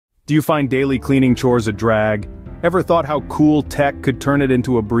Do you find daily cleaning chores a drag? Ever thought how cool tech could turn it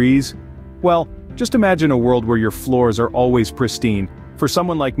into a breeze? Well, just imagine a world where your floors are always pristine. For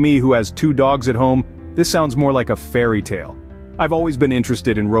someone like me who has 2 dogs at home, this sounds more like a fairy tale. I've always been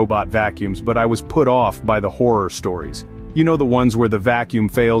interested in robot vacuums, but I was put off by the horror stories. You know, the ones where the vacuum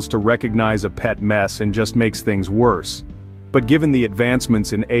fails to recognize a pet mess and just makes things worse. But given the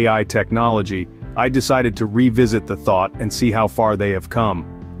advancements in AI technology, I decided to revisit the thought and see how far they have come.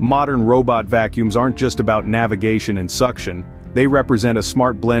 Modern robot vacuums aren't just about navigation and suction, they represent a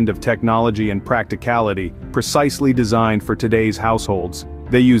smart blend of technology and practicality, precisely designed for today's households.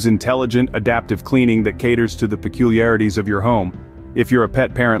 They use intelligent, adaptive cleaning that caters to the peculiarities of your home. If you're a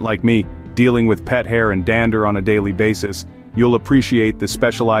pet parent like me, dealing with pet hair and dander on a daily basis, you'll appreciate the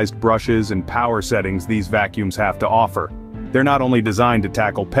specialized brushes and power settings these vacuums have to offer. They're not only designed to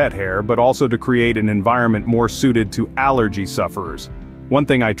tackle pet hair, but also to create an environment more suited to allergy sufferers. One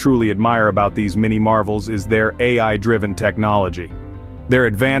thing I truly admire about these mini marvels is their AI-driven technology. Their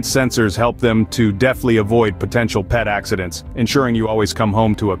advanced sensors help them to deftly avoid potential pet accidents, ensuring you always come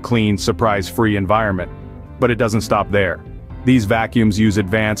home to a clean, surprise-free environment. But it doesn't stop there. These vacuums use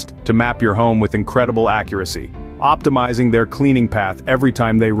advanced to map your home with incredible accuracy, optimizing their cleaning path every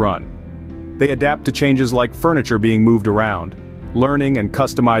time they run. They adapt to changes like furniture being moved around, learning and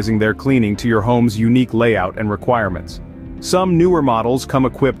customizing their cleaning to your home's unique layout and requirements. Some newer models come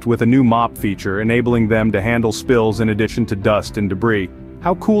equipped with a new mop feature, enabling them to handle spills in addition to dust and debris.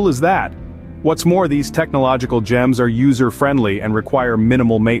 How cool is that? What's more, these technological gems are user-friendly and require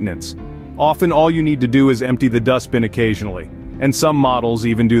minimal maintenance. Often all you need to do is empty the dustbin occasionally, and some models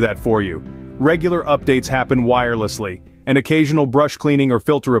even do that for you. Regular updates happen wirelessly, and occasional brush cleaning or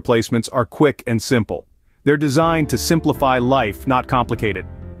filter replacements are quick and simple. They're designed to simplify life, not complicate it.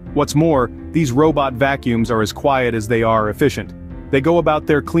 What's more, these robot vacuums are as quiet as they are efficient. They go about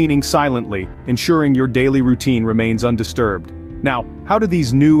their cleaning silently, ensuring your daily routine remains undisturbed. Now, how do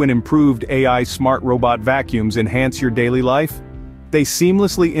these new and improved AI smart robot vacuums enhance your daily life? They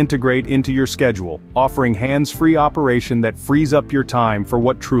seamlessly integrate into your schedule, offering hands-free operation that frees up your time for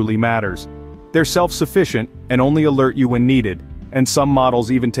what truly matters. They're self-sufficient and only alert you when needed, and some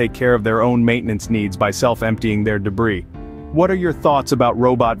models even take care of their own maintenance needs by self-emptying their debris. What are your thoughts about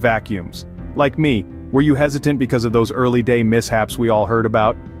robot vacuums? Like me, were you hesitant because of those early-day mishaps we all heard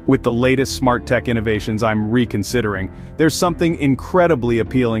about? With the latest smart tech innovations I'm reconsidering, there's something incredibly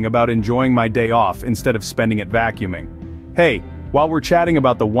appealing about enjoying my day off instead of spending it vacuuming. Hey, while we're chatting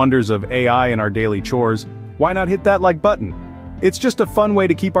about the wonders of AI in our daily chores, why not hit that like button? It's just a fun way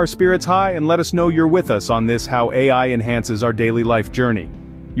to keep our spirits high and let us know you're with us on this how AI enhances our daily life journey.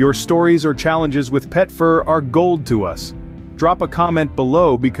 Your stories or challenges with pet fur are gold to us. Drop a comment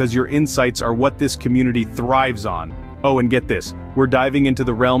below because your insights are what this community thrives on. Oh, and get this, we're diving into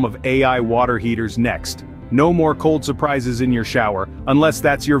the realm of AI water heaters next. No more cold surprises in your shower, unless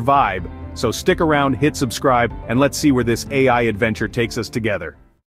that's your vibe. So stick around, hit subscribe, and let's see where this AI adventure takes us together.